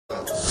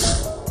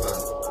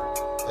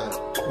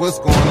What's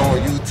going on,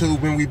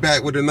 YouTube? And we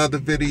back with another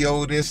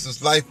video. This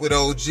is Life with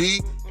OG,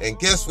 and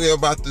guess what we're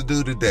about to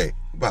do today?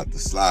 We're about to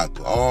slide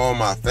through all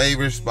my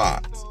favorite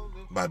spots.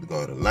 About to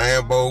go to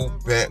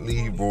Lambo,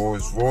 Bentley,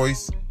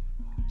 Royce,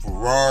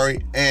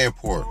 Ferrari, and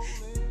Porsche.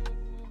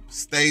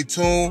 Stay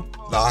tuned,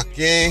 lock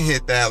in,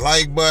 hit that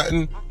like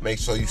button. Make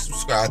sure you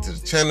subscribe to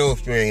the channel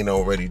if you ain't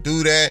already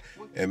do that.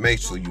 And make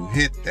sure you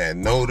hit that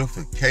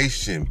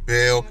notification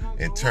bell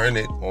and turn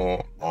it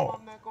on.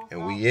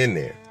 And we in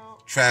there.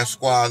 Trap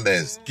Squad,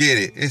 let's get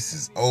it. This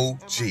is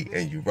OG,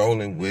 and you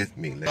rolling with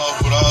me.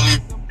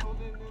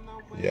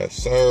 Yes,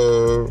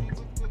 sir.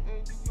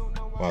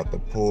 About to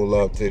pull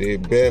up to the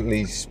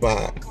Bentley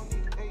spot.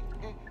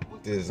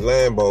 This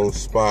Lambo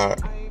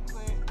spot.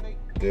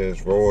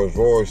 This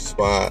Royce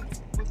spot.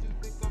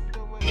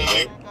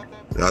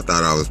 Y'all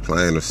thought I was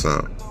playing or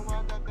something.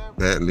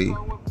 Bentley,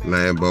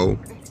 Lambo,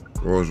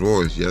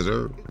 Royce, yes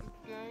sir.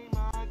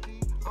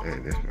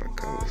 Man, that's my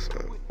color,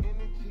 son.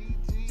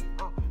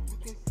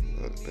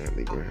 Those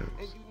Bentley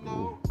grams.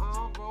 Ooh.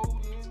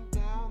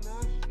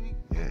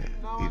 Yeah,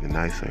 even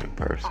nicer in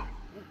person.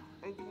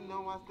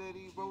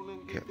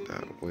 Kept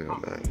out well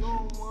nice.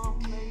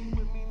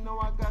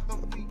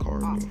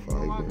 Carbon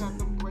fiber.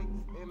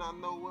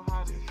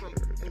 Yes, sir.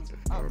 Got the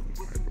carbon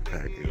fiber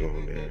package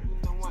on there.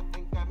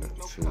 Nothing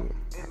too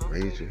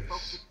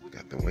outrageous.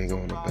 Got the wing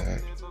on the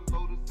back.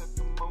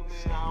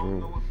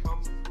 Sunroof.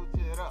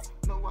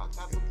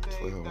 Got the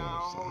 12 on the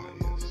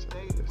side. Yes,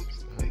 sir. This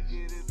is nice.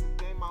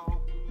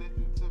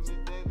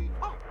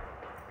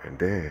 And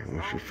then,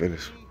 once you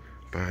finish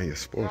buying your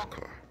sports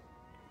car,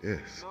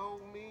 this. Go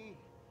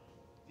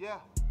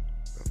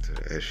to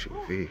the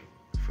SUV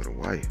for the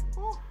wife.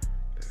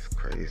 That's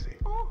crazy.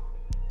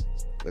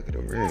 Look at the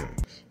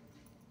rims.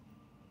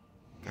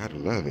 Gotta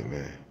love it,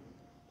 man.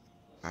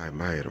 I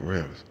admire the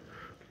rims.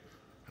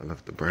 I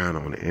love the brown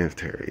on the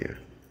interior.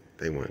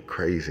 They went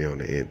crazy on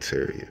the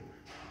interior.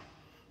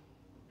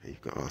 And you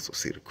can also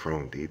see the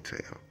chrome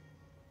detail.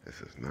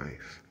 This is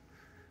nice.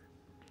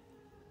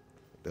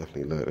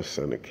 Definitely love the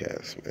center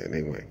caps, man.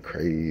 They went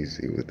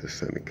crazy with the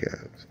center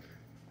caps.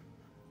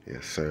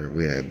 Yes, sir.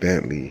 We had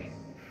Bentley,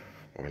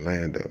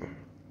 Orlando.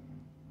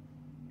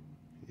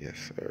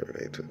 Yes, sir.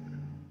 They took.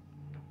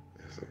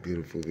 It's a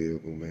beautiful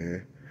vehicle,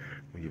 man.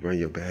 When you run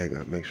your bag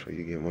up, make sure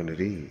you get one of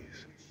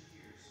these.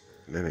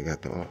 And then they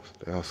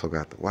also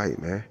got the white,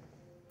 man.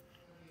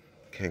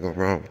 Can't go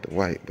wrong with the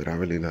white, but I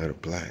really love the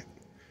black.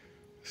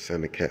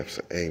 Center caps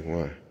are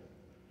A1.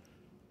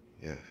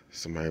 Yeah,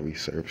 somebody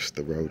resurfaced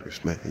the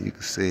rotors, man. You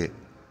can see it.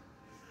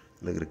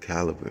 Look at the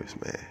calipers,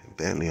 man.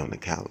 Bentley on the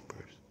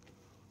calipers.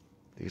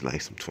 These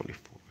like some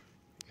 24.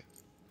 Yeah.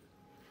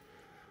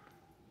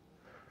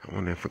 I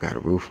wonder if I got a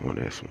roof on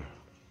this one.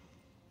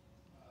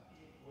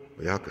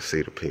 But y'all can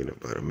see the peanut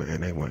butter,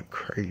 man. They went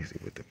crazy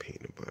with the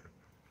peanut butter.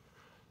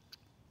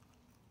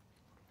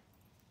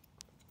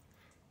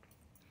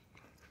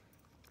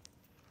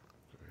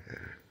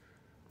 Yeah.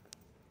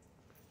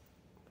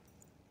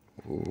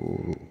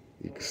 Ooh,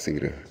 you can see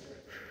the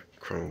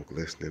chrome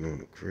glistening on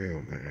the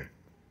grill, man.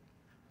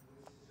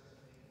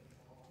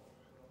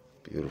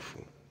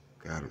 Beautiful.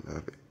 Gotta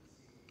love it.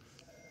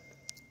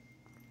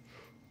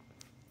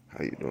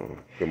 How you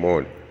doing? Good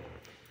morning.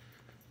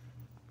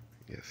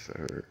 Yes,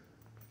 sir.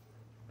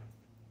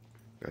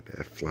 Got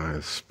that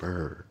flying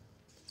spur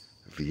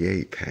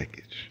V8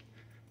 package.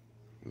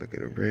 Look at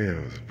the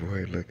rims,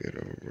 boy. Look at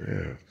the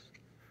rims.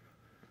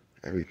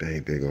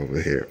 Everything big over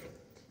here.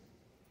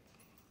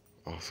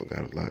 Also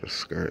got a lot of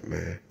skirt,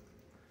 man.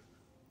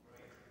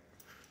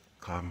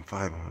 Carbon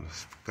fiber on the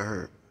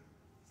skirt.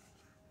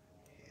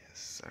 Yes,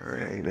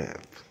 sir. Ain't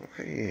that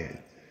playing?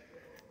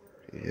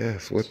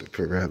 Yes, with the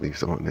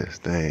Pirellis on this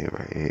thing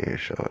right here,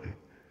 shorty.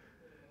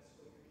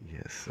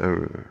 Yes,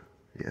 sir.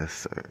 Yes,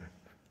 sir.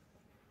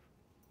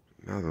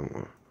 Another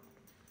one.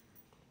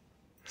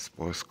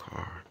 Sports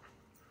car.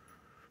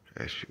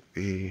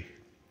 SUV.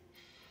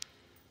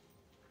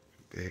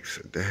 Big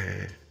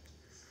sedan.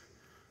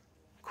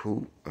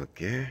 Coupe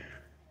again.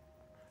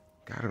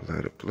 Gotta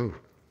love the blue.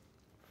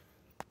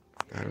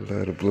 Gotta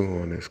love the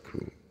blue on this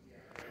coupe.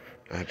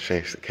 I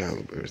changed the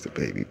calipers to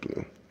baby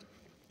blue.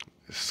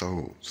 It's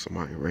sold.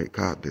 Somebody right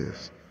caught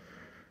this.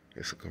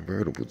 It's a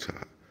convertible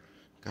top.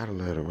 Gotta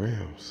love the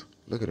rims.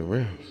 Look at the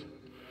rims.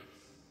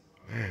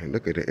 Man,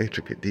 look at the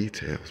intricate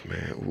details,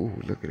 man. Ooh,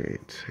 look at the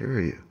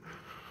interior.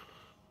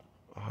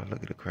 Oh,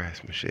 look at the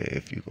craftsmanship.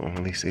 If you can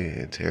only see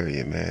the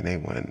interior, man, they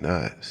went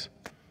nuts.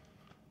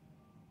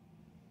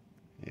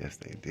 Yes,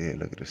 they did.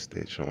 Look at the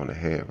stitch on the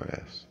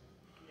headrest.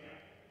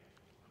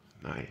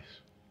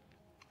 Nice.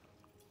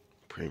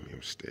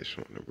 Premium stitch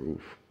on the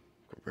roof.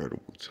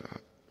 Convertible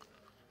top.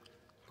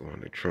 Go on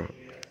the trunk.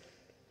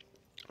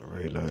 I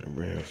really love the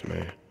rims,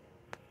 man.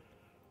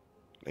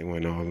 They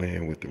went all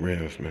in with the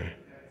rims, man.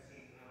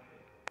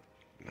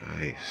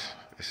 Nice.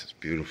 This is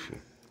beautiful.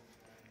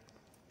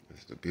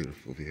 This is a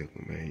beautiful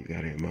vehicle, man. You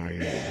gotta admire it,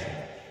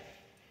 man.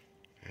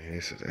 And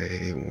this is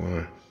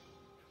A1.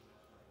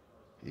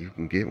 You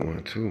can get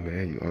one too,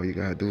 man. All you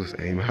gotta do is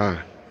aim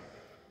high.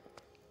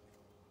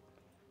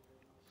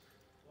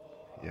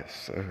 Yes,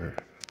 sir.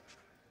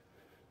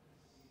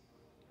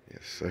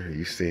 Yes, sir.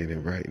 You seeing it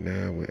right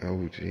now with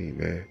OG,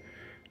 man.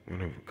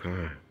 One of a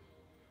kind.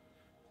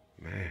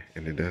 Man,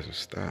 and it doesn't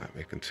stop.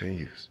 It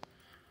continues.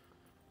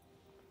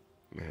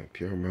 Man,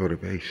 pure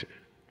motivation.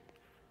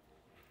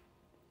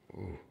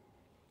 Ooh.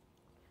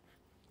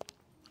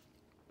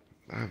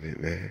 Love it,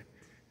 man.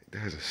 It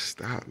doesn't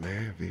stop,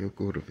 man.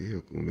 Vehicle to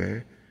vehicle,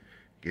 man.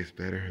 Gets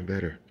better and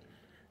better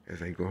as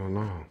they go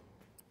along.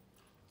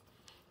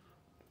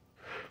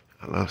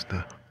 I love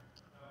stuff.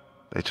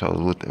 They chose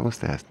what's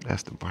that?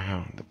 That's the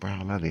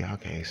brown leather. Y'all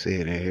can't see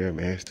it in here,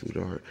 man. It's too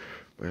dark.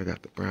 But I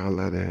got the brown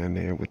leather in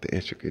there with the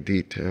intricate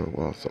detail,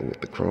 also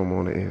with the chrome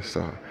on the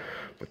inside.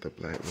 With the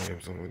black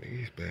rims on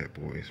these bad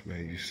boys,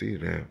 man. You see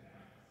them?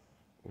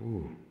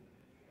 Ooh.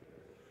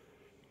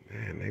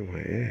 Man, they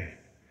went in.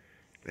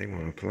 They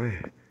want to play.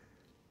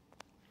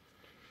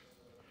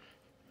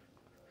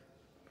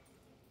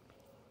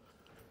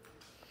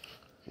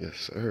 Yes,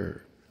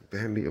 sir.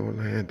 Bentley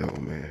Orlando,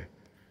 man.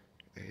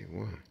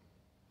 A1.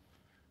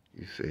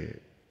 You said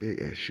big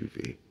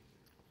SUV.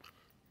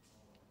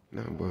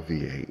 Nothing but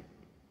V8.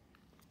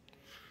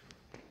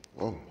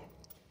 Whoa.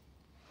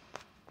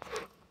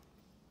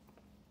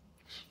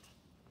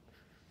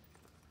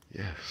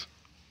 Yes.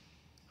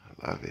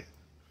 I love it.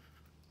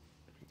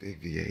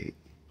 Big V8.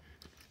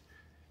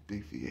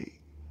 Big V8.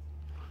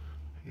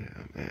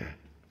 Yeah, man.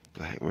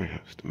 Black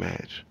rims to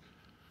match.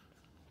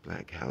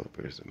 Black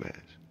calipers to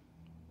match.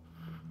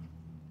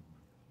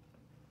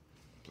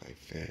 Black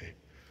fang.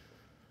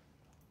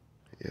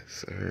 Yes,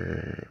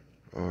 sir.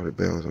 All the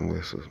bells and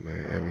whistles,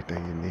 man.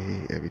 Everything you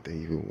need,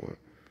 everything you want.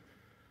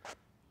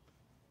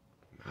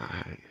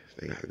 Nice.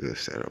 They got a good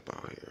setup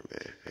out here,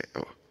 man. Hey,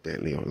 oh,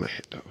 Bentley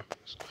Orlando.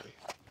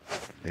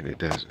 And it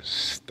doesn't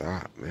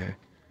stop, man.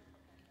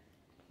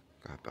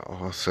 Got the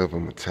all silver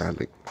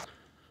metallic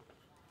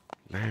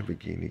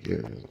Lamborghini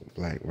gears,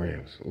 black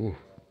rims. Ooh.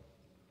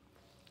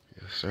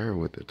 Yes, sir,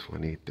 with the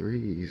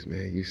 23s,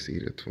 man. You see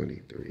the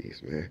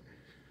 23s, man.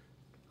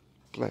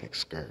 Black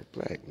skirt,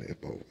 black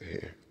lip over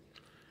here.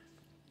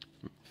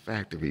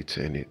 Factory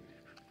tinted.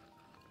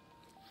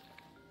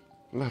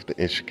 Love the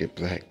intricate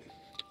black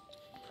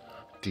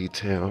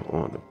detail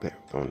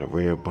on the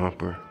rear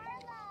bumper.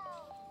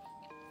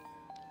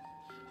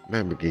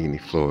 Lamborghini,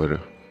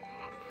 Florida.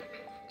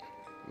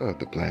 Love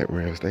the black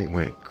rims. They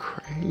went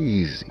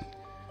crazy.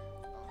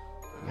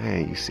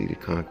 Man, you see the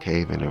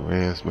concave in the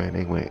rims, man.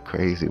 They went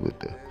crazy with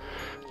the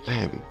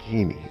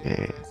Lamborghini,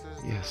 man.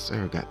 Yes,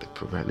 sir. Got the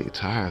Pirelli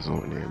tires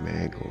on there,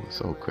 man. Going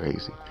so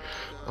crazy.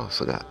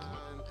 Also got the...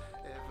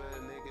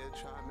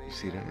 You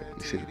see that?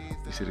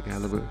 You see the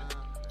calibers?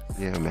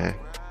 Yeah, man.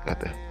 Got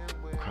the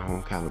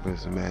chrome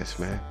calibers to match,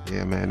 man.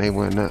 Yeah, man. They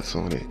went nuts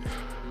on it.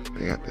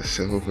 They got the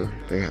silver.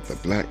 They got the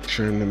black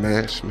trim to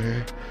match,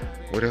 man.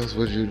 What else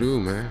would you do,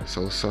 man?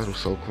 So subtle,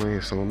 so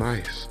clean, so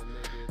nice.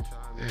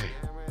 Hey.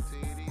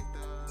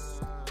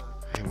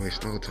 Ain't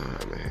waste no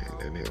time, man.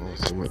 Then they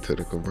also went to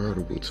the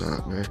convertible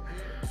top, man.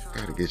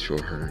 Gotta get you a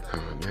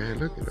Huracan, man.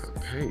 Look at the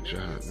paint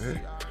job,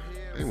 man.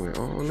 They went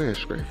all in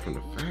straight from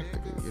the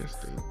factory. Yes,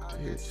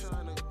 they did.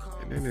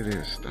 And then it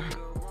didn't stop.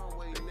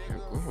 They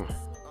kept going.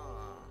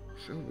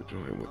 Silver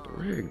joint with the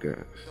red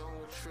guts.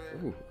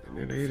 Ooh, and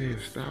then they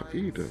didn't stop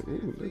either.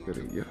 Ooh, look at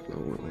the yellow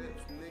one.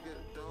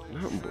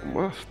 Nothing but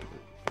mustard.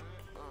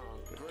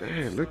 But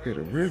damn, look at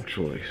the rim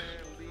choice.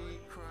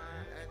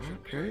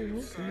 Okay,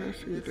 I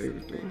see what they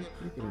was doing.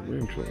 Look at the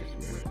rim choice,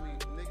 man.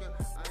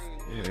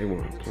 Yeah, they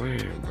weren't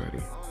playing,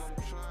 buddy.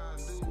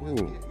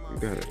 Ooh, you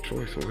got a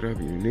choice of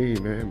whatever you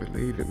need, man.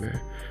 Believe it, man.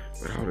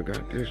 But I would've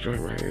got this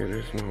joint right here,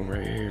 this one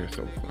right here,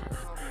 so far.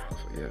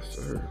 So yes,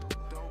 sir.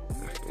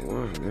 That's the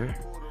one, man.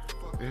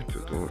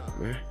 Bentleys,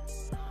 man.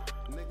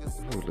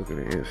 Oh, look at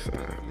the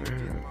inside,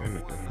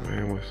 man.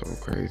 Man, what's so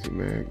crazy,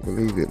 man?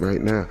 Believe it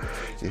right now.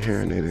 You're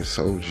hearing it. It's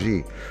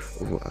OG.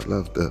 Ooh, I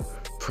love the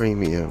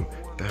premium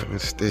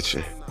diamond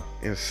stitching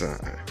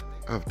inside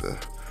of the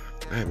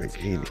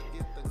Lamborghini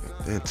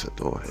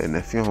Bentleys. And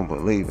if you don't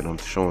believe it, I'm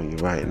showing you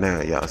right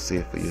now. Y'all see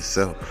it for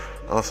yourself.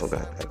 Also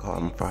got that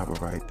carbon fiber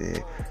right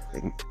there.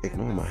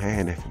 Ignore my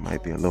hand if it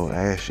might be a little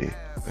ashy.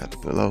 Got to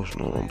put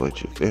lotion on,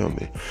 but you feel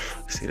me?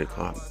 See the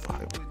carbon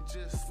fiber.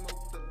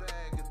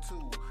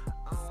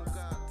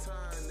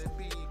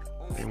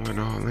 They went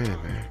all in,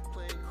 man.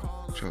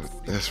 So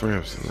that's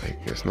rims.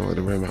 Like, there's no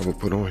other rim I would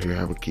put on here.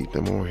 I would keep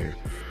them on here.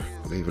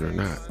 Believe it or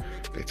not.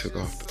 They took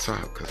off the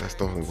top because that's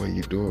the only way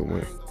you do it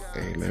with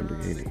a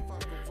Lamborghini.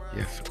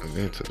 Yes, a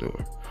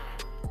Aventador.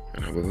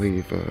 And I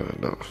believe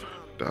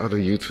the other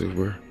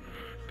YouTuber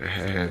that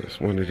has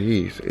one of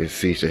these is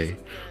CJ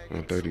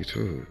on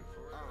 32.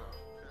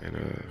 And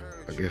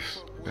I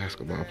guess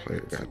basketball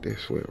player got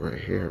this with right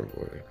here,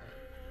 boy.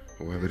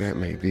 Whoever that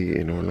may be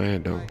in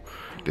Orlando.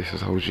 This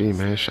is OG,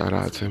 man. Shout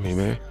out to me,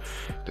 man.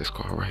 This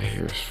car right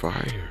here is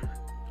fire.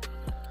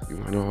 You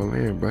went all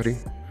in, buddy.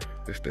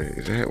 This the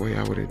exact way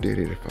I would have did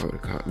it if I would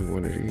have caught me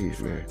one of these,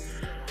 man.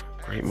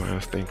 Great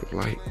minds think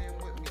alike.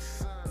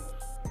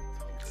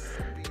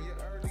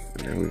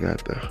 And then we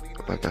got the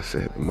like I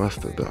said, the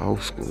mustard, the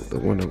old school, the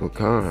one of a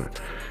kind.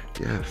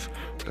 Yes,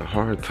 the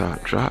hard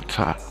top, drop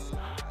top,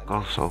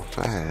 go so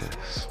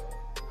fast.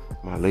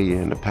 My lady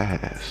in the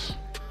past,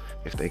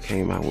 if they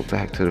came out with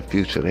Back to the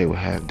Future, they would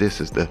have this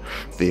as the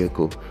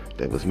vehicle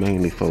that was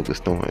mainly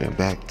focused on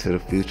Back to the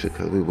Future,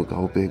 because we would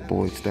go big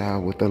boy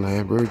style with the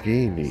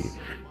Lamborghini.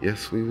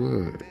 Yes, we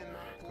would.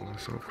 Going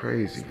so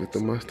crazy with the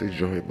mustard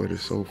joint, but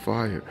it's so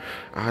fire.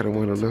 I done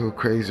went a little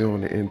crazy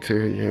on the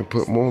interior and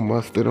put more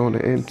mustard on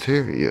the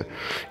interior.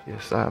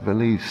 Yes, I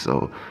believe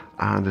so.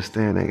 I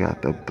understand they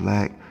got the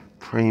black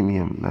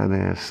premium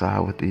leather inside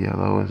with the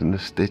yellow and the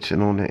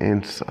stitching on the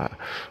inside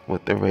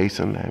with the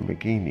racing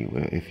Lamborghini,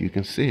 well, if you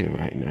can see it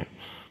right now.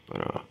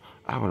 But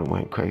I would have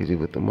went crazy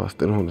with the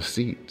mustard on the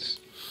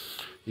seats.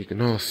 You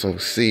can also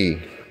see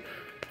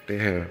they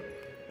have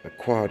a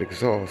quad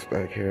exhaust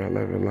back here. I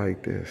love it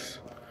like this.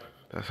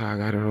 That's how I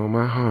got it on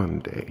my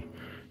Hyundai.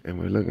 And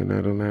we're looking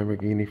at a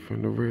Lamborghini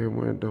from the rear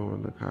window,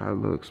 and look how it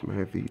looks,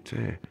 man.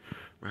 V10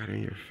 right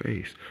in your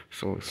face.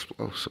 So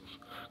explosive.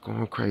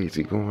 Going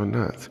crazy, going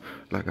nuts.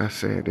 Like I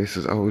said, this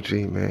is OG,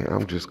 man.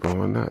 I'm just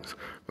going nuts.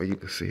 But you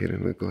can see it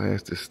in the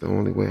glass. This is the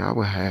only way I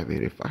would have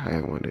it if I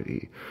had one of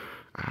these.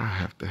 I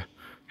have to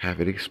have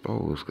it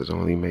exposed, because it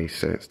only makes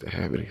sense to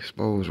have it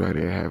exposed right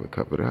there, have it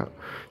covered up.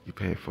 You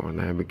paying for a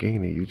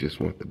Lamborghini, you just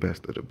want the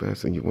best of the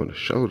best, and you want to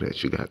show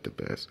that you got the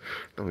best.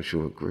 Don't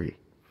you agree?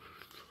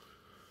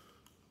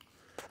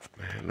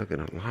 Man, look at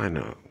the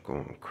lineup,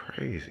 going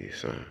crazy,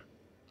 son.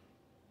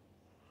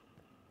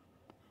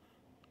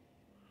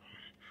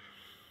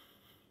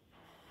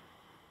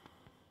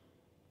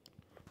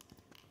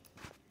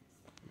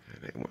 Man,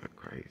 they went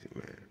crazy,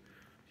 man.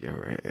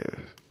 Your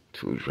ass,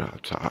 2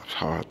 drop tops,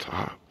 hard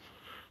top.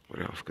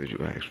 What else could you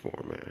ask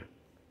for, man?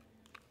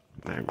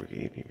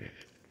 Lamborghini, man.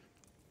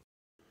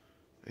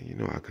 And you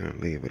know I couldn't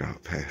leave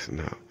without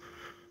passing out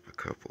a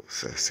couple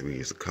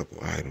accessories, a couple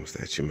items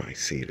that you might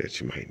see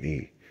that you might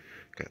need.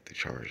 Got the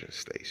charging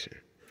station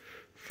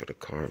for the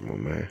caramel,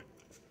 man.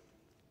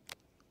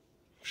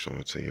 Showing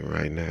it to you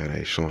right now.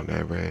 They showing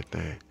that red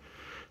thing.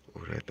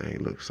 Oh, that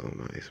thing looks so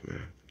nice,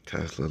 man.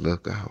 Tesla,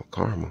 look out,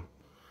 caramel.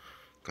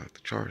 Got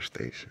the charge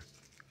station.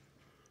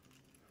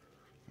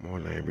 More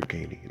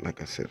Lamborghini,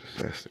 like I said,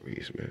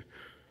 accessories, man.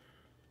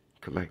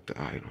 Collect the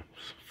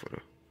items for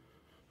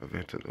the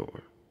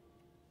Aventador.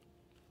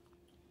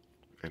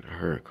 And the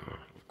Huracan,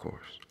 of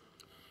course.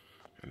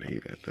 And then you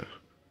got the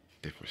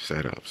different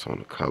setups on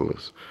the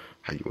colors,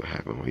 how you would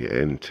have it on your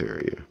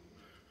interior.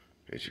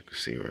 As you can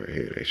see right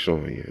here, they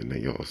showing you. And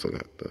then you also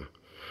got the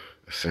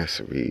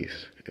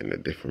accessories and the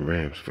different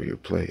rims for your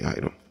play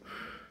item.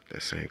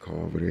 That same car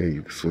over there,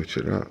 you can switch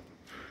it up.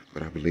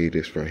 But I believe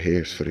this right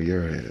here is for the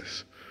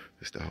Urus.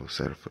 It's the whole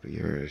setup for the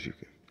Urus. You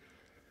can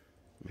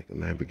make a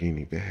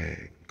Lamborghini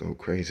bag, go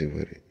crazy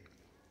with it.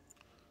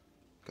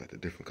 Got the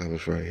different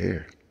colors right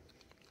here.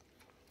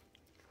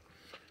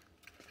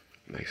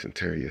 Nice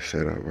interior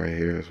setup right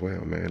here as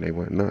well, man. They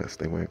went nuts.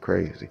 They went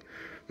crazy.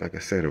 Like I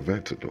said,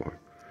 Aventador.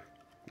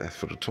 That's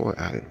for the toy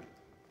item.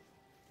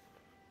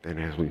 Then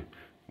as we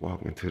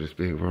walk into this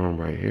big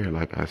room right here,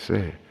 like I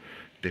said,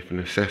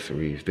 different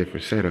accessories,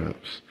 different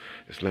setups.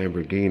 It's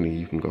Lamborghini.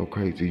 You can go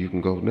crazy. You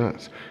can go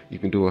nuts. You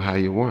can do it how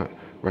you want.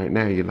 Right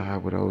now, you're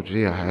live with OG.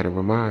 I had to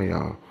remind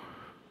y'all,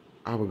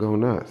 I would go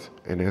nuts.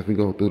 And as we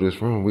go through this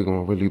room, we're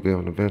going to really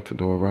build an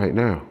Aventador right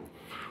now.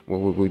 What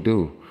would we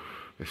do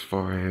as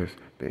far as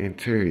the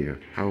interior?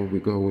 How would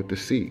we go with the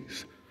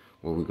seats?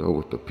 Will we go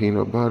with the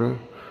peanut butter?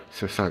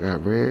 Since I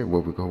got red,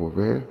 will we go with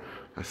red?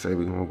 I say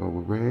we're going to go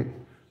with red.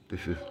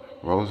 This is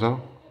Rosa.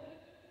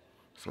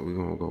 So we're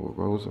going to go with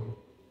Rosa.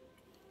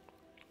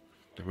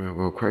 Then we're going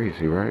to go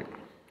crazy, right?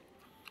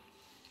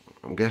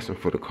 I'm guessing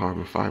for the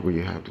carbon fiber,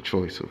 you have the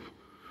choice of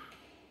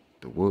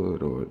the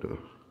wood or the,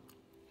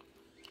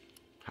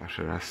 how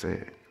should I say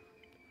it?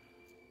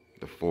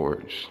 The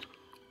forged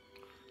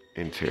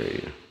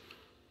interior.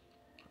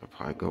 I'll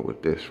probably go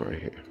with this right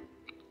here.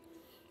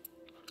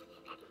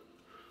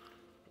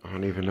 I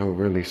don't even know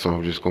really, so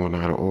I'm just going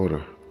out of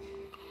order.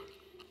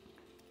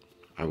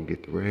 I would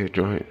get the red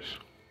joints.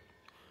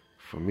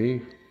 For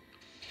me,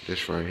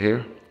 this right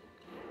here,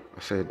 I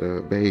said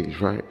the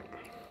beige, right?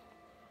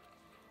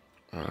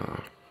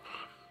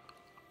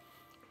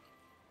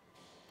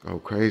 Go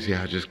crazy,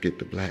 I just get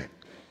the black,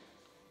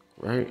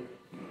 right?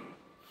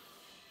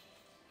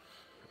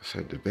 I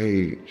said the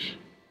beige.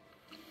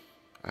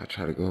 I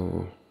try to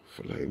go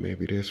for like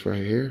maybe this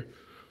right here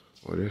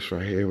or this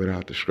right here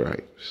without the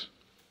stripes.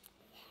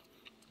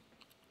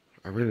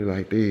 I really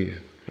like these.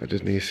 I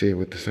just need to see it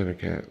with the center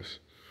caps.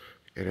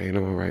 It ain't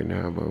on right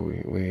now, but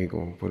we ain't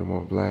gonna put them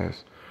on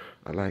blast.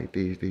 I like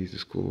these. These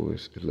is cool.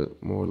 It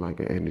look more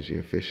like an energy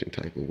efficient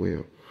type of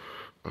wheel.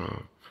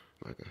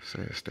 Like I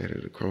said, instead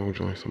of the chrome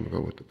joints, I'm gonna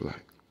go with the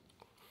black.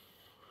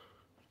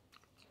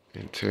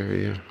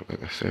 Interior,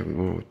 like I said, we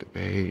went with the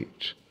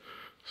beige.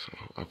 So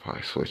I'll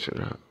probably switch it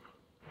up.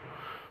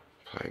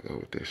 Probably go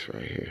with this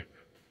right here.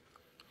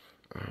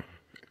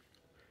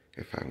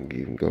 If I can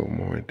even go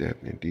more in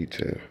depth and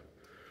detail,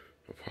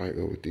 I'll probably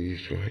go with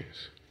these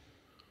joints.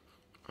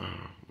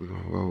 We're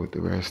gonna roll with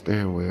the red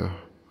steering wheel.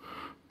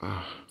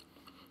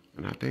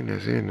 And I think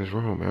that's it in this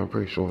room, man. I'm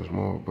pretty sure it's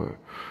more, but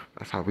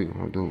that's how we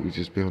gonna do it. We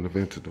just be on the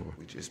Ventador.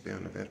 We just be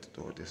on the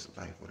Ventador. This is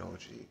life with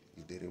OG.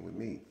 You did it with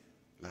me.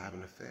 Live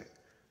in effect.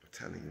 I'm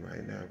telling you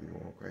right now, we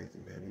going crazy,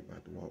 man. We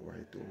about to walk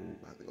right through them. We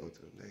about to go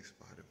to the next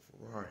spot in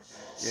Ferrari.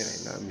 Yeah,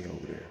 they love me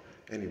over there.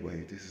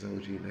 Anyway, this is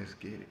OG. Let's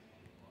get it.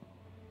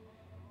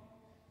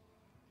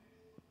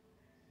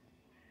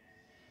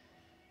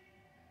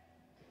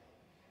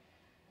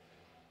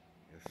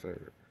 Yes,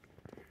 sir.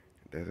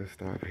 It doesn't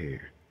stop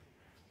here.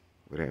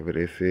 Whatever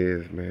this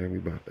is, man, we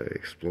about to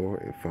explore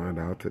and find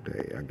out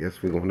today. I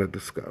guess we're gonna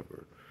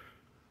discover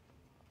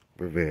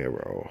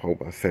Rivero.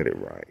 Hope I said it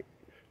right.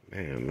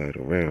 Man, love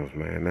the rims,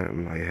 man.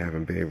 Nothing like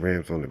having big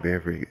rims on the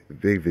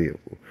big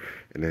vehicle.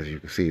 And as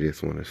you can see,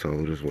 this one is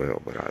sold as well.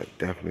 But I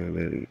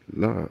definitely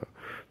love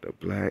the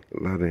black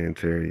leather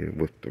interior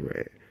with the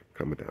red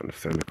coming down the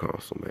center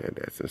console, man.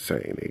 That's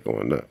insane. They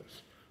going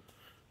nuts.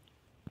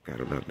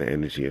 Gotta love the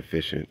energy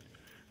efficient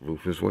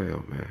roof as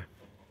well, man.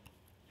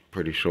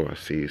 Pretty sure I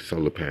see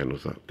solar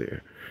panels up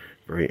there.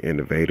 Very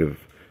innovative,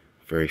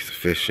 very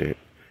sufficient,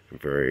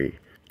 and very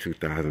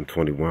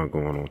 2021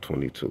 going on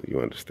 22.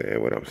 You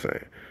understand what I'm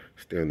saying?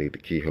 Still need the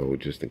keyhole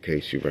just in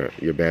case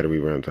your battery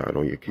runs out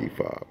on your key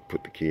fob.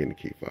 Put the key in the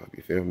key fob,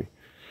 you feel me?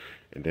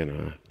 And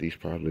then these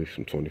probably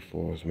some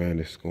 24s. Man,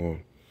 this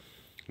going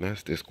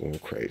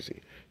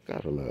crazy.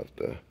 Gotta love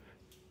the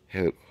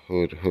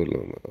hood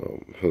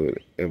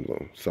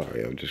emblem.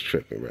 Sorry, I'm just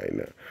tripping right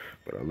now.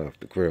 But I love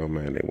the grill,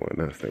 man. They went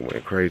nuts. They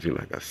went crazy.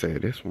 Like I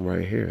said, this one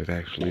right here is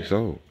actually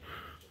sold.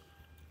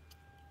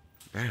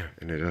 Damn,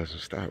 and it doesn't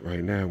stop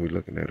right now. We're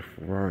looking at a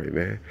Ferrari,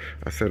 man.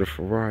 I said a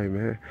Ferrari,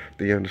 man.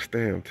 Do you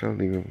understand? I'm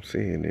telling you, I'm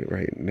seeing it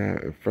right now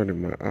in front of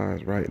my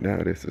eyes right now.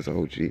 This is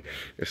OG.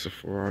 It's a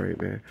Ferrari,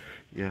 man.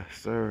 Yes,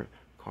 sir.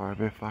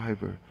 Carbon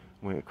fiber.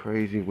 Went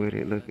crazy with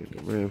it. Look at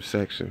the rim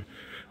section.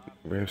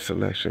 Rim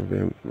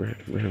selection.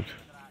 Rims.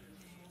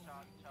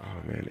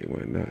 Oh, man, they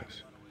went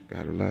nuts.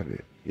 Gotta love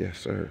it. Yes,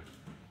 sir.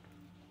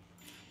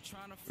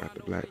 Got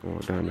the black going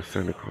down the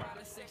center car.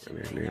 And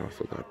then they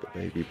also got the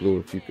baby blue,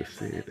 if you can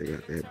see it. They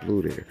got that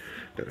blue there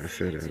that I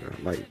said that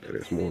I like, that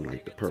it's more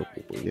like the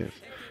purple. But yes,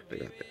 they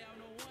got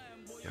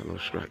that yellow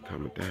stripe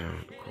coming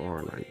down the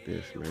car like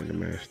this, man, to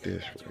match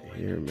this right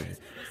here, man.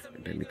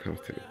 And then it comes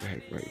to the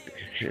back right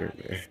here,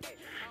 man.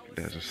 It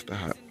doesn't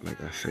stop.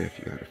 Like I said, if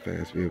you got a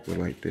fast vehicle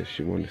like this,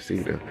 you want to see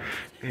the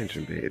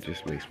engine bay. It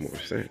just makes more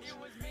sense.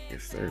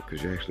 Yes, sir,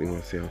 because you actually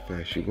want to see how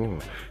fast you're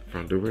going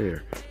from the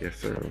rear. Yes,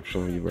 sir, I'm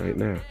showing you right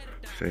now.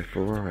 Say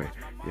Ferrari.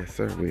 Yes,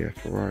 sir, we at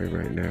Ferrari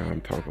right now.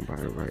 I'm talking about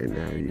it right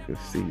now. You can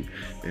see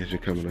engine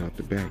coming out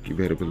the back. You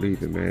better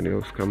believe it, man. It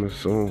was coming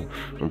soon.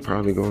 I'm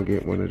probably going to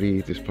get one of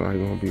these. It's probably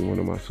going to be one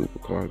of my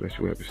supercars that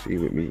you ever see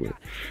with me with.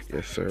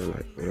 Yes, sir,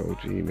 like with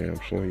OG, man. I'm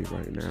showing you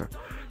right now.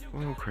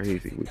 Going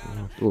crazy. We're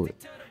going through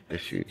it.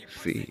 As you can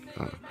see,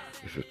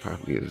 this is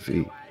probably a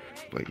Z.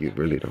 But you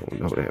really don't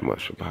know that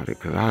much about it,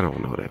 because I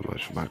don't know that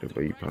much about it,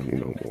 but you probably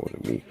know more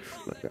than me.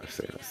 Like I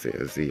said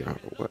ZR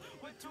or what?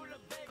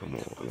 Come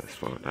on, let's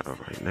find out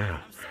right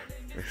now.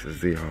 It's a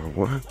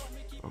ZR1.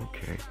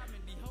 Okay.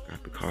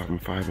 Got the carbon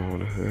fiber on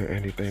the hood.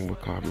 Anything with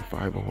carbon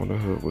fiber on the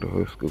hood with a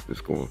hood scoop is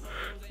going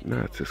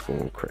nuts. It's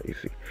going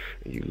crazy.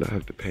 And you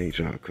love the paint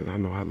job, because I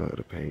know I love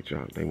the paint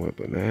job. They went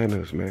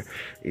bananas, man.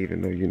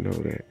 Even though you know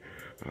that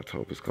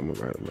October's coming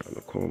right around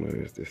the corner.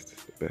 This is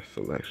the best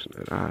selection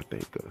that I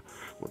think of,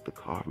 with the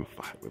carbon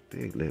fiber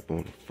big lip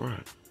on the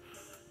front.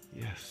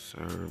 Yes,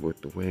 sir,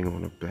 with the wing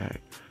on the back.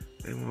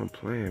 They weren't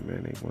playing,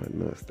 man. They went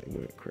nuts. They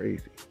went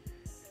crazy.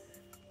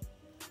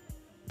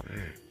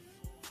 Man,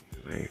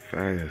 it ain't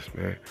fast,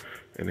 man.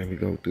 And then we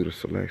go through the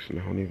selection.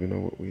 I don't even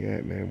know what we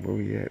at, man. Where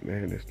we at,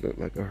 man? This look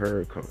like a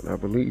Huracan. I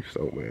believe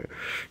so, man.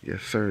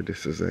 Yes, sir,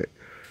 this is a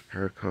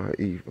Huracan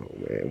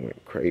Evo, man.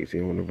 Went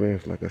crazy on the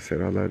rims. Like I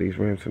said, I love these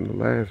rims in the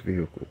last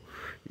vehicle.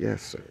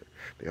 Yes, sir.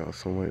 They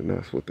also went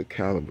nuts with the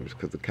calibers,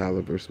 because the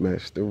calibers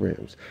match the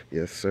rims.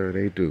 Yes, sir,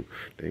 they do.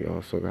 They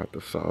also got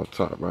the soft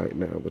top right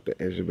now with the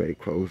engine bay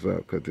closed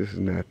up, because this is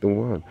not the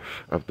one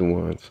of the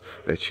ones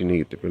that you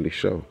need to really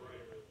show.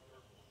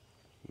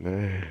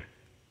 Man.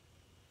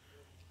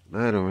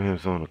 Love the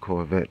rims on the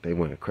Corvette. They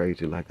went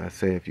crazy. Like I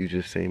said, if you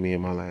just seen me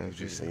in my last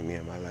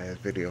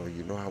video,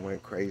 you know I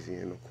went crazy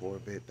in the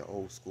Corvette, the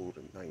old school, the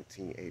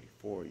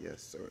 1984.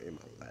 Yes, sir, in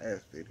my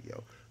last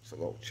video. So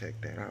go check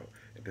that out.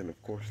 And then,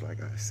 of course,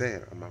 like I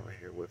said, I'm out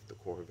here with the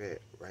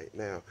Corvette right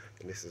now.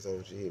 And this is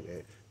OG,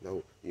 man.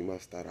 No, you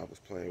must thought I was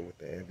playing with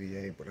the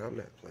NBA, but I'm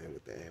not playing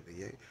with the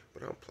NBA.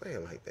 But I'm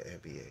playing like the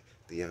NBA.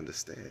 Do you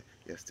understand?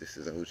 Yes, this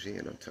is OG,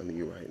 and I'm telling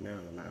you right now,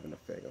 live in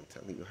effect, I'm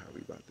telling you how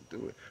we about to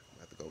do it.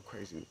 About to go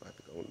crazy, we about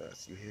to go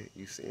nuts.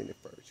 You seeing it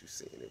first, you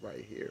seeing it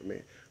right here,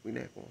 man. We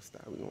not gonna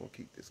stop, we gonna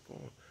keep this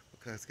going.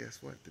 Because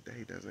guess what? The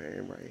day doesn't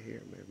end right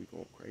here, man. We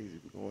going crazy,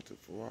 we going to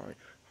Ferrari.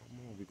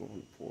 Come on, we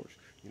going to Porsche.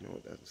 You know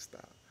it doesn't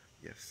stop.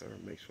 Yes, sir.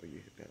 Make sure you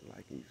hit that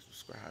like and you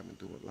subscribe and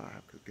do it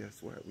live. Because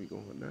guess what? We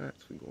going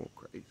nuts, we going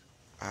crazy.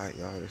 Alright,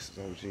 y'all, this is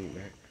OG,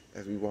 man.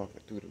 As we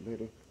walking through the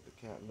middle, the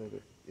cat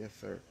litter. Yes,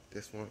 sir.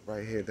 This one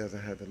right here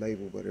doesn't have the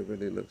label, but it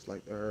really looks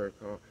like the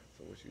Huracan.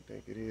 So what you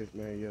think it is,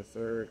 man? Yes,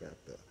 sir.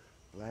 Got the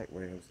black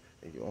rims,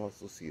 and you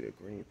also see the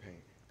green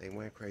paint. They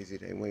went crazy.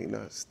 They went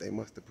nuts. They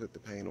must have put the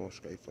paint on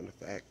straight from the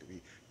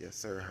factory. Yes,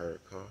 sir.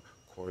 Huracan,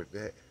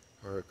 Corvette,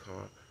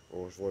 Huracan,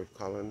 Rolls-Royce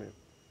Cullinan.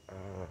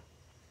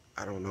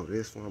 I don't know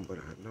this one, but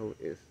I know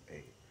it's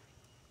a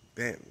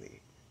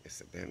Bentley.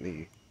 It's a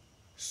Bentley.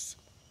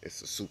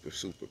 It's a super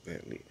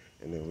Bentley.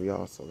 And then we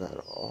also got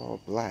an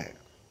all black,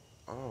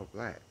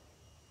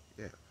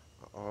 yeah, an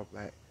all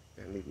black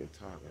Bentley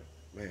Bentleys.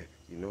 Man,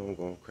 you know I'm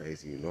going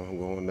crazy. You know I'm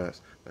going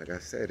nuts. Like I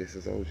said, this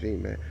is OG,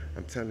 man.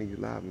 I'm telling you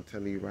live. I'm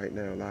telling you right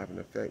now, live in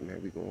effect,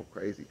 man. We going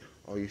crazy.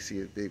 All you see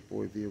is big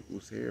boy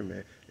vehicles here,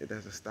 man. It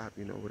doesn't stop.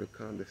 You know where to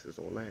come. This is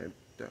Orlando.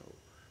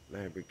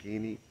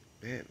 Lamborghini,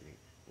 Bentley,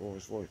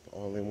 Rolls-Royce,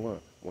 all in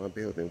one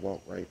building.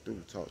 Walk right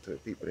through, talk to the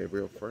people. They're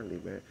real friendly,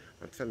 man.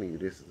 I'm telling you,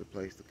 this is the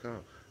place to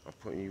come. I'm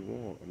putting you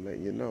on. I'm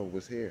letting you know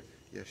what's here.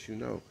 Yes, you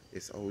know,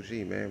 it's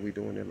OG, man. We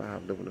doing it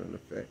live, living in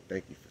effect.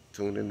 Thank you for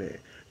tuning in.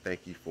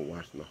 Thank you for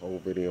watching the whole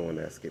video and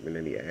not skipping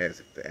any ads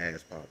if the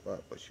ads pop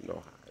up, but you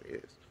know how it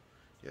is.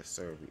 Yes,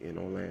 sir, we in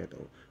Orlando,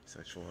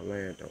 Central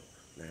Orlando,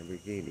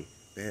 Lamborghini,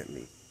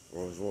 Bentley,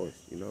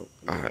 Rolls-Royce, you know.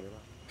 All right,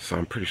 so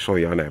I'm pretty sure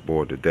y'all not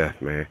bored to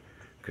death, man,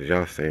 because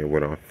y'all saying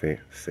what I'm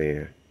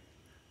saying.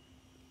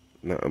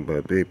 Nothing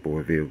but big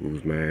boy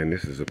vehicles, man.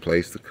 This is a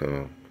place to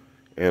come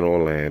in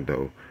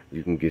Orlando.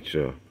 You can get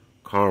your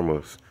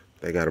Karmas.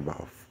 They got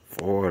about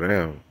 4 of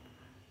them.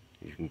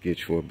 You can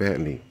get you a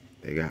Bentley.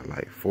 They got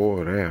like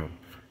 4 of them.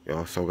 You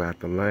also got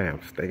the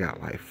Lambs. They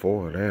got like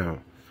 4 of them.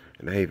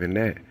 And not even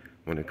that,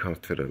 when it comes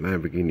to the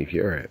Lamborghini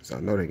Huracans, I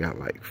know they got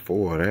like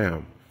 4 of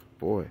them.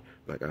 Boy,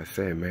 like I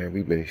said, man,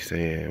 we've been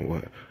seeing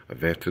what?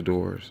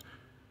 Aventadors.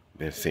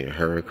 Been seeing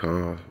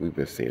Huracans. We've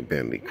been seeing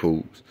Bentley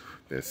Coupes.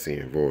 Been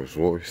seeing Rolls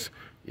Royce.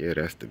 Yeah,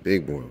 that's the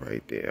big boy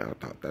right there. I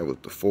thought that was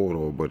the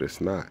 4-door, but it's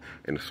not.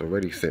 And it's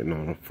already sitting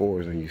on the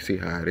 4s, and you see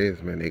how it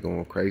is, man. They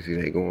going crazy.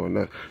 They going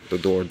nuts. The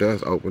door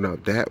does open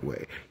up that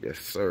way. Yes,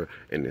 sir.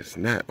 And it's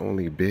not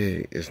only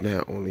big. It's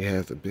not only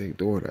has a big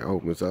door that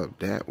opens up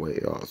that way.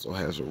 It also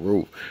has a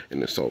roof,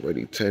 and it's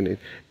already tinted,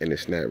 and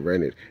it's not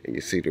rented. And you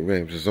see the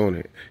rims is on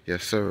it.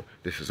 Yes, sir.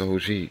 This is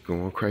OG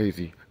going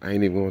crazy. I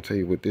ain't even going to tell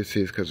you what this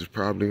is because it's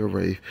probably a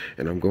Wraith,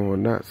 and I'm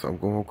going nuts. I'm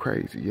going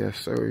crazy. Yes,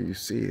 sir. You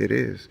see it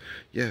is.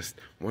 Yes,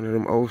 one of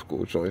them old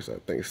school joints. I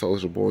think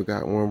Soulja Boy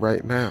got one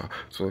right now.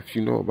 So if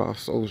you know about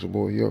Soulja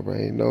Boy, you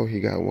already know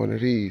he got one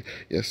of these.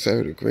 Yes,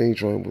 sir. The green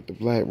joint with the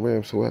black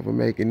rims. Whoever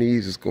making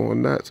these is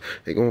going nuts.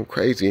 They going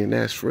crazy, and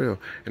that's real.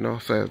 And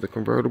also has the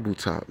convertible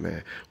top,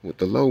 man, with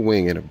the low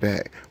wing in the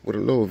back, with a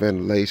little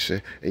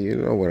ventilation. And you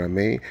know what I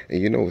mean.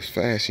 And you know it's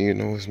fashion. You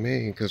know it's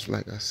mean. Because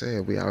like I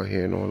said, we out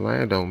here in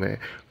Orlando, man.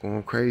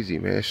 Going crazy,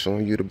 man.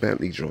 Showing you the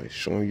Bentley joints,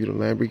 showing you the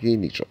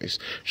Lamborghini joints,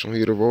 showing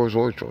you the Rolls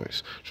Royce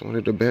joints, showing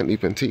you the Bentley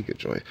Bentleys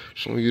joints,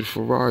 showing you the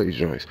Ferrari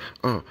joints,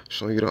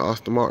 showing you the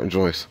Aston Martin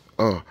joints.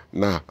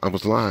 Nah, I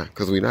was lying,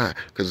 because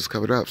it's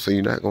covered up, so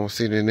you're not going to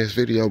see it in this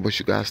video, but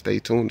you got to stay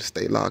tuned to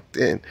stay locked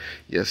in.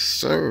 Yes,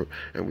 sir.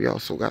 And we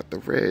also got the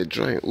red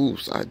joint.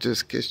 Oops, I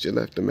just kissed you,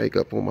 left the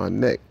makeup on my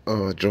neck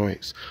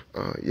joints.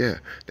 Yeah,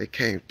 they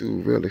came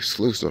through real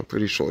exclusive. I'm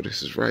pretty sure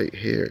this is right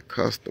here,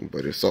 custom,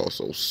 but it's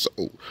also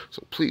sold.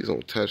 So please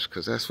don't touch,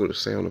 because that's what it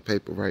say on the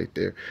paper right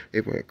there.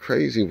 It went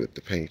crazy with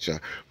the paint, y'all.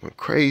 Went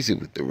crazy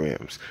with the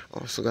rims.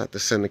 Also got the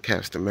center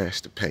caps to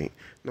match the paint.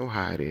 Know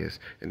how it is.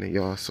 And then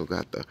you also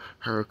got the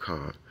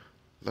Huracan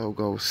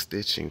logo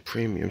stitching,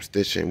 premium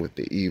stitching with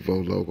the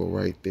Evo logo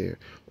right there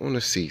on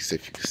the seats.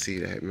 If you can see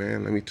that,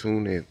 man, let me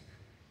tune in.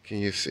 Can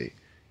you see?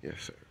 Yes,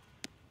 sir.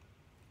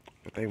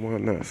 But they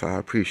want nuts, so I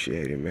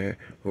appreciate it, man.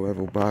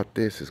 Whoever bought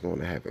this is going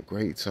to have a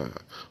great time.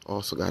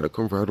 Also got a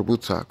convertible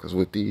top, because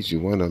with these,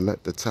 you want to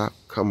let the top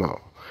come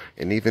off.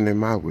 And even in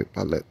my whip,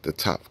 I let the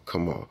top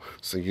come off.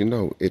 So you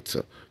know it's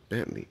a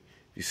Bentley.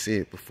 You see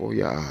it before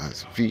your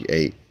eyes.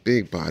 V8,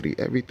 big body,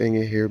 everything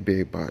in here,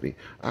 big body.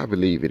 I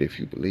believe it if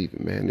you believe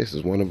it, man. This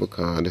is one of a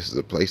kind. This is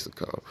a place to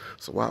come.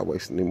 So why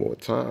waste any more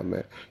time,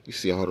 man? You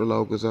see all the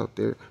logos out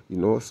there. You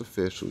know it's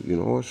official. You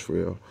know it's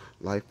real.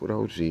 Life with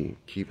OG.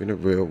 Keeping it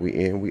real. We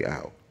in, we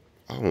out.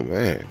 Oh,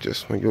 man.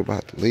 Just when you're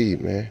about to leave,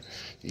 man,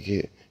 you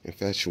get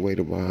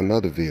infatuated by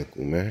another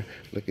vehicle, man.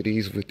 Look at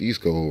these with these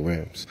gold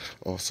rims.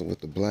 Also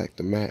with the black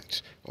to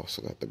match.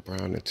 Also got the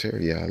brown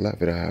interior. I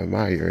love it. I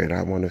admire it.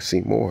 I want to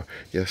see more.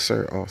 Yes,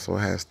 sir. Also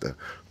has the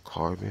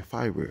carbon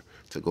fiber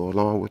to go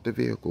along with the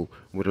vehicle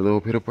with a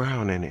little bit of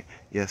brown in it.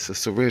 Yes,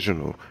 it's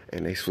original.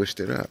 And they switched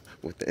it up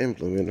with the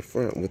emblem in the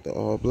front with the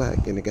all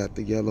black. And it got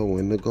the yellow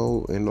and the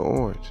gold and the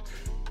orange.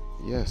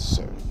 Yes,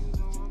 sir.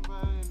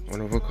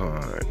 One of a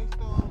kind.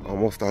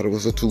 Almost thought it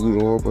was a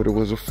 2-door, but it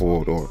was a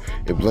 4-door.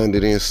 It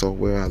blended in so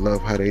well. I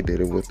love how they did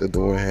it with the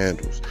door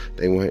handles.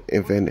 They went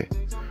invented.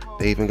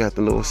 They even got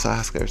the little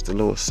side skirts, the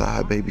little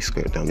side baby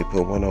skirt down. They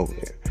put one over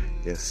there.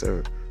 Yes,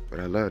 sir. But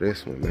I love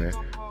this one, man.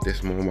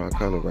 This one, my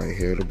color right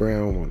here, the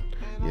brown one.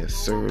 Yes,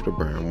 sir, the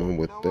brown one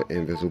with the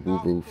invisible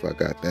roof. I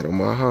got that on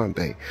my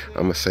Hyundai.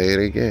 I'ma say it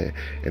again.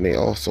 And they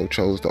also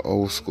chose the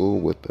old school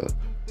with the,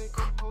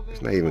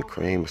 it's not even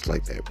cream, it's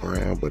like that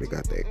brown, but it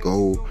got that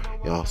gold.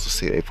 You also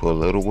see they put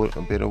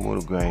a bit of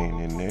wood grain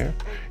in there,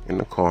 in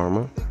the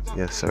Karma.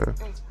 Yes, sir.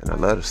 And I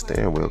love the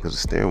steering wheel because the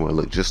steering wheel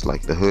look just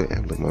like the hood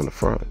emblem on the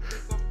front.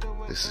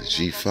 This is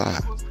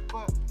G5.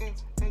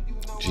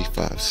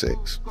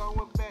 G56.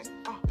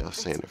 Y'all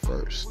seen it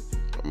first.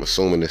 I'm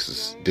assuming this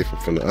is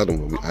different from the other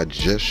one I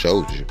just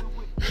showed you.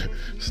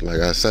 It's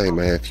like I say,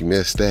 man, if you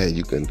missed that,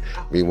 you can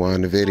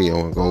rewind the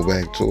video and go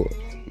back to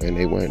it. Man,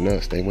 they went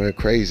nuts. They went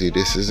crazy.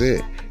 This is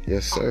it.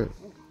 Yes, sir.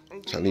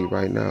 I'm telling you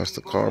right now, it's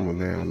the Karma,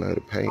 man. I love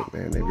the paint,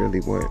 man. They really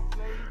went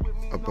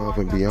above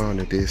and beyond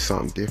and did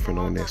something different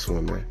on this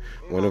one, man.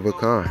 One of a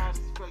kind.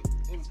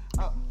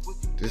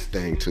 This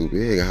thing too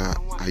big.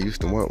 I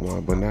used to want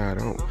one, but now I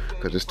don't,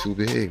 because it's too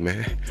big,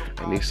 man.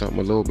 I need something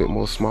a little bit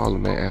more smaller,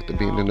 man. After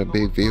being in a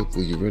big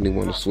vehicle, you really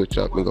want to switch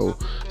up and go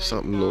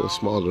something a little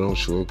smaller,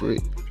 don't you agree?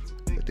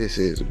 But this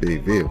is a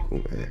big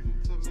vehicle,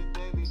 man.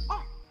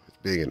 It's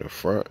big in the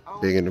front,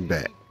 big in the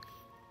back.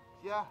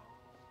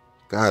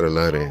 Gotta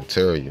love the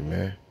interior,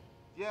 man.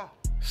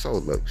 So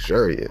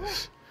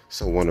luxurious.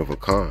 So one of a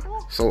kind.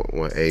 So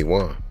one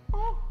A1.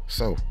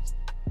 So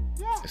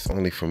it's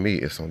only for me.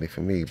 It's only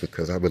for me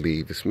because I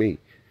believe it's me.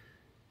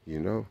 You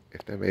know,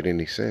 if that made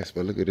any sense.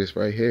 But look at this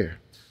right here.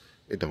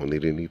 It don't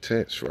need any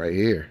tints right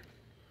here.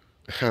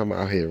 I'm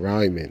out here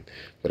rhyming.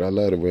 But I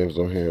love the rims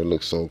on here. It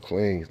looks so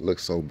clean. It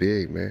looks so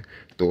big, man.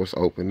 Doors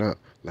open up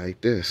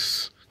like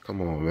this.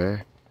 Come on,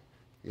 man.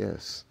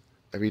 Yes.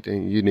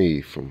 Everything you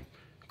need from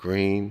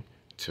green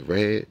to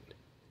red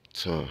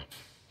to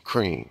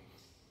cream.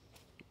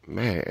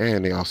 Man,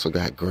 and they also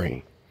got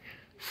green.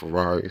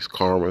 Ferraris,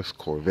 Karmas,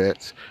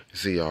 Corvettes,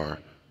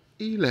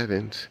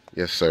 ZR11s.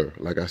 Yes, sir.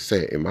 Like I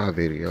said in my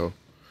video,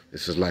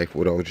 this is Life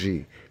with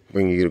OG.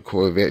 Bringing you the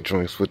Corvette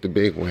joints with the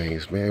big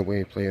wings, man. We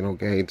ain't playing no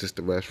games. It's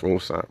the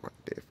restroom sign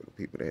right there for the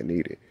people that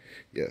need it.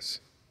 Yes.